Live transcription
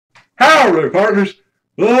Howdy, partners!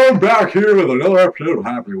 I'm back here with another episode of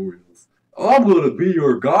Happy Wheels. I'm going to be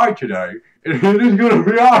your guide today, and it is going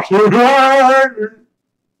to be awesome!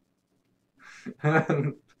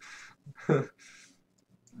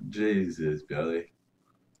 Jesus, Billy.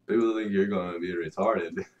 People think you're going to be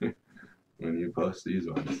retarded when you post these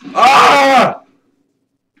ones. Ah!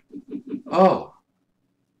 Oh.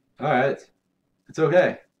 Alright. It's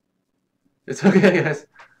okay. It's okay, guys.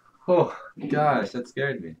 Oh, gosh, that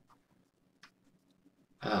scared me.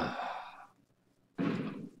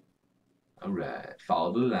 Alright,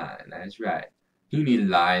 follow the line, that's right. You need a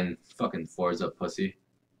line, fucking Forza pussy.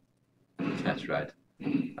 That's right.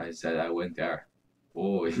 I said I went there.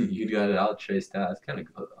 Oh, you got it all traced out. It's kinda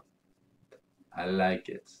cool though. I like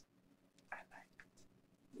it. I like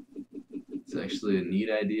it. It's actually a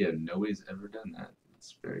neat idea. Nobody's ever done that.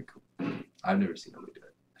 It's very cool. I've never seen nobody do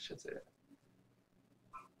it. I should say that.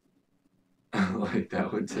 Like,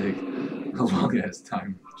 that would take a long ass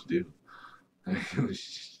time to do. I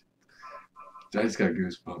just got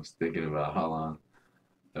goosebumps thinking about how long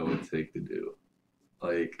that would take to do.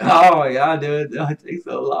 Like, oh my god, dude, that would take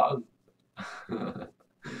so long.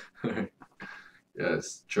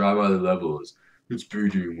 Yes, try by the levels. It's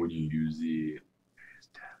speeding when you use the.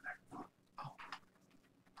 Oh.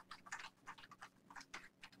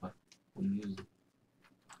 What? When you use it?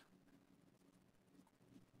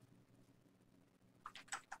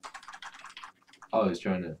 Oh, he's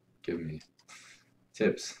trying to give me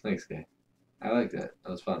tips. Thanks, guy. I like that.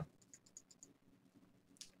 That was fun.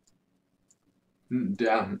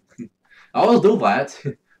 Damn. I always do that.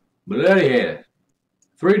 Bloody hell.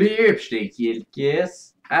 3D Ep.28,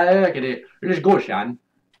 yes. I like it. Let's go, Sean.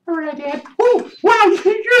 Alright, Dad. Oh, wow,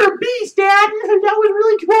 you're a beast, Dad. That was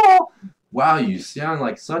really cool. Wow, you sound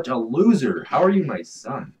like such a loser. How are you my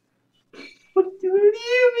son? What do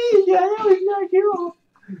you mean, Dad? That was not cool.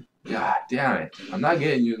 God damn it. I'm not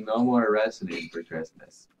getting you no more wrestling for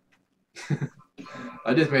Christmas.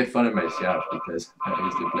 I just made fun of myself because I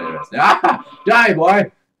used to play wrestling. Ah! Die,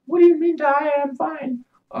 boy! What do you mean die? I'm fine.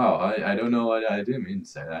 Oh, I don't know what I didn't mean to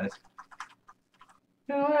say that.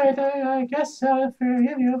 Alright, I guess I'll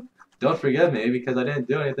forgive you. Don't forgive me because I didn't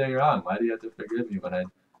do anything wrong. Why do you have to forgive me when I...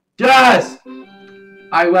 Yes!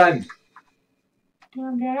 I won!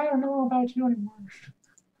 Damn, Dad, I don't know about you anymore.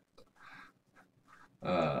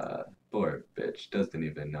 Poor bitch. Doesn't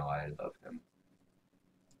even know I love him.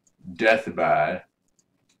 Deathbad.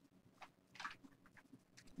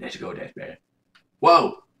 Let's go, Deathbad.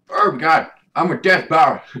 Whoa! Oh my god! I'm a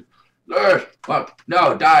deathbad! Fuck!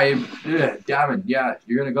 No, die! Damn it! Yeah,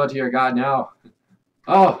 you're gonna go to your god now.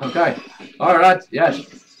 Oh, okay. Alright,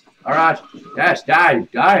 yes. Alright. Yes, die!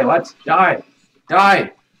 Die! Let's die!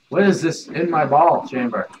 Die! What is this in my ball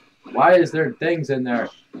chamber? Why is there things in there?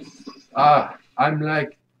 I'm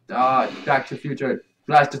like, Back to the Future.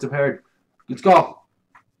 Flash disappeared. Let's go.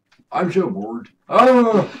 I'm so bored.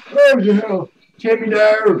 Oh yeah. Take me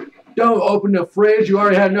down. Don't open the fridge. You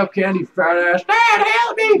already had enough candy, fat ass. Dad,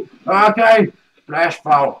 help me. Okay. Flash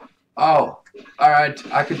fall. Oh. Alright.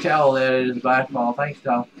 I could tell that it is flash fall. Thanks,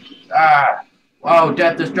 though. Whoa,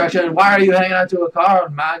 death destruction. Why are you hanging onto a car,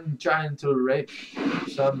 man, trying to rape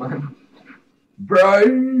someone?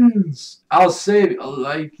 Brains! I'll save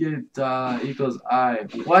like it equals I.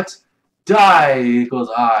 What? Die equals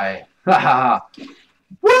I. Haha.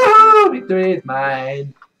 Woohoo! Victory is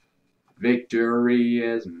mine. Victory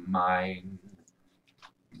is mine.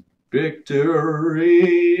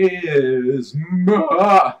 Victory is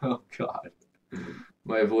mine. Oh god.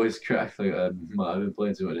 My voice cracked like that. I've been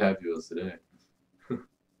playing too much Happy Wheels today.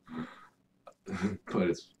 But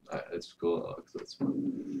it's cool, so it's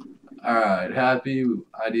fun. Alright, happy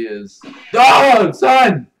ideas. Oh,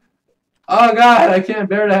 son! Oh god, I can't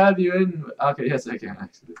bear to have you in. Okay, yes, I can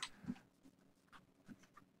actually.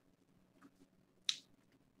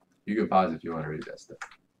 You can pause if you want to read that stuff.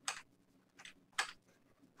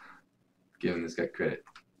 Giving this guy credit.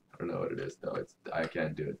 I don't know what it is though. I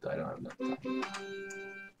can't do it. I don't have enough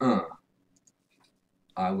time.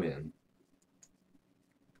 I win.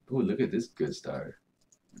 Ooh, look at this good star.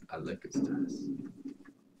 I like good stars.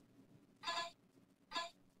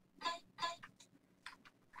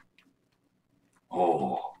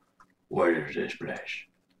 Oh, what is this place?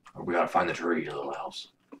 We gotta find the tree, little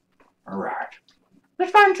elves. Alright.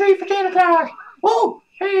 Let's find a tree for Santa Claus! Oh!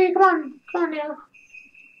 Hey, come on now.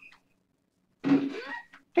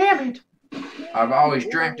 Damn it! I've always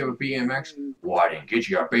dreamt of a BMX. Well, I didn't get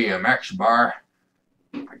you a BMX bar.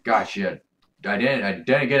 I got you. I didn't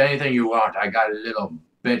get anything you want. I got a little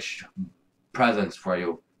bitch presents for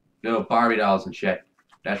you. Little Barbie dolls and shit.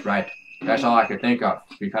 That's right. That's all I could think of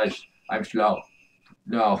because I'm slow.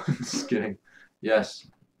 No, just kidding. Yes,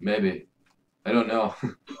 maybe. I don't know.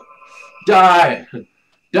 Die!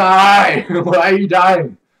 Die! Why are you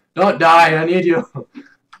dying? Don't die, I need you.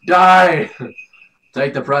 Die!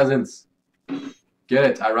 Take the presents. Get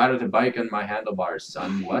it, I ride with a bike on my handlebars,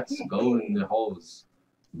 son. Let's go in the holes.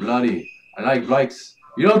 Bloody. I like bikes.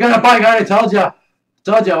 You don't get a bike, I already told ya!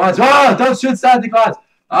 Told you once. Oh, don't shoot Santa Claus!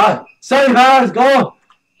 Ah, Sunny Powers, go!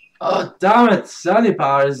 Oh, damn it, Sunny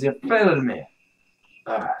Powers, you're failing me.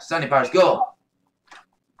 Sunny Powers, go!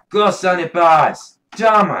 Go, Sunny Powers!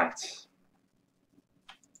 Damn it!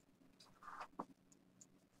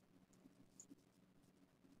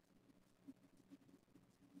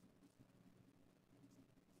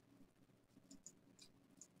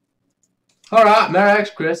 Alright, Merry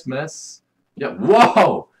Christmas. Yeah,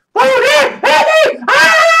 whoa!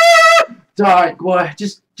 Die, boy,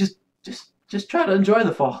 just try to enjoy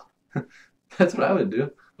the fall. That's what I would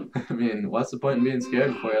do. I mean, what's the point in being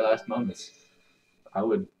scared before your last moments? I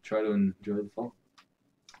would try to enjoy the fall.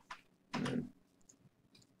 I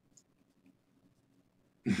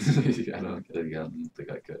don't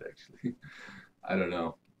think I could, actually. I don't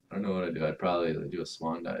know. I don't know what I'd do. I'd probably do a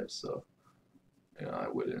swan dive, so I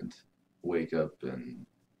wouldn't wake up and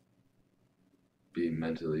be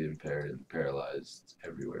mentally impaired and paralyzed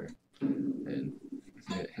everywhere. And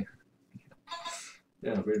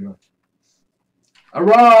yeah, pretty much.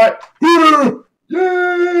 Alright! Yeah!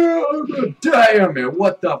 Damn it!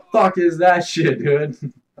 What the fuck is that shit, dude?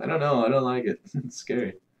 I don't know. I don't like it. It's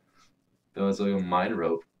scary. That was like a mine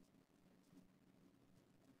rope.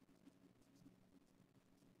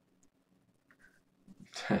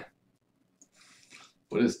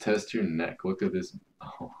 What is test your neck? Look at this. Oh,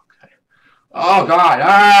 okay. Oh, God.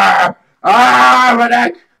 Ah! Ah, my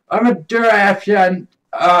neck! I'm a direction.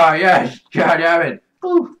 Oh, yes. God damn it.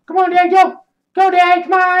 Ooh, come on, Dad, go. Go, Dad,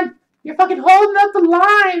 come on. You're fucking holding up the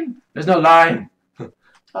line. There's no line.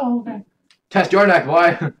 Oh, okay. Test your neck,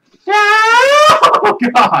 boy. Oh,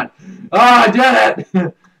 God. Oh, I did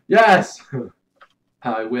it. Yes.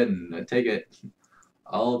 I win. I take it.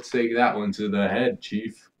 I'll take that one to the head,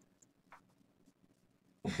 Chief.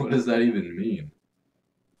 What does that even mean?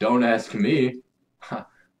 Don't ask me. How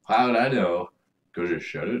would I know? Could you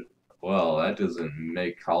shut it? Well, that doesn't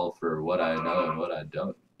make call for what I know and what I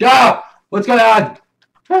don't. Dad! What's going on?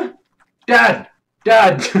 Dad!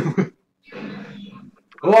 Dad!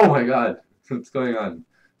 Oh my God. What's going on?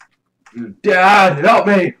 Dad, help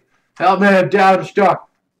me! Help me, Dad, I'm stuck.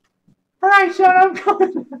 Alright, son, I'm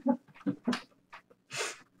coming.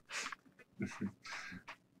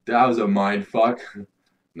 That was a mind fuck.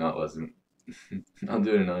 No, it wasn't. I'll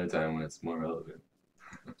do it another time when it's more relevant.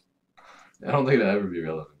 I don't think it'll ever be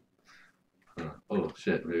relevant. Oh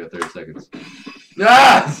shit, we got 30 seconds.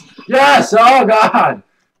 Yes! Yes! Oh God!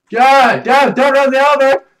 God! Don't run the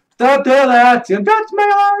elevator! Don't do that! You got my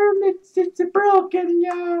arm! It's broken,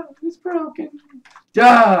 yeah! It's broken.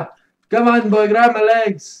 Yeah! Come on, boy, grab my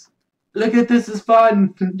legs! Look at this, is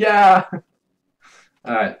fun! Yeah!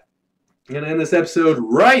 Alright. I'm gonna end this episode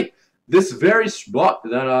right this very spot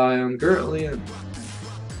that I am currently in.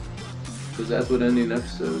 Because that's what ending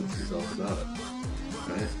episodes is all about.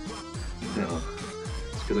 Right? No.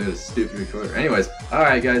 It's because I got a stupid recorder. Anyways,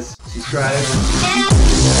 alright guys, subscribe.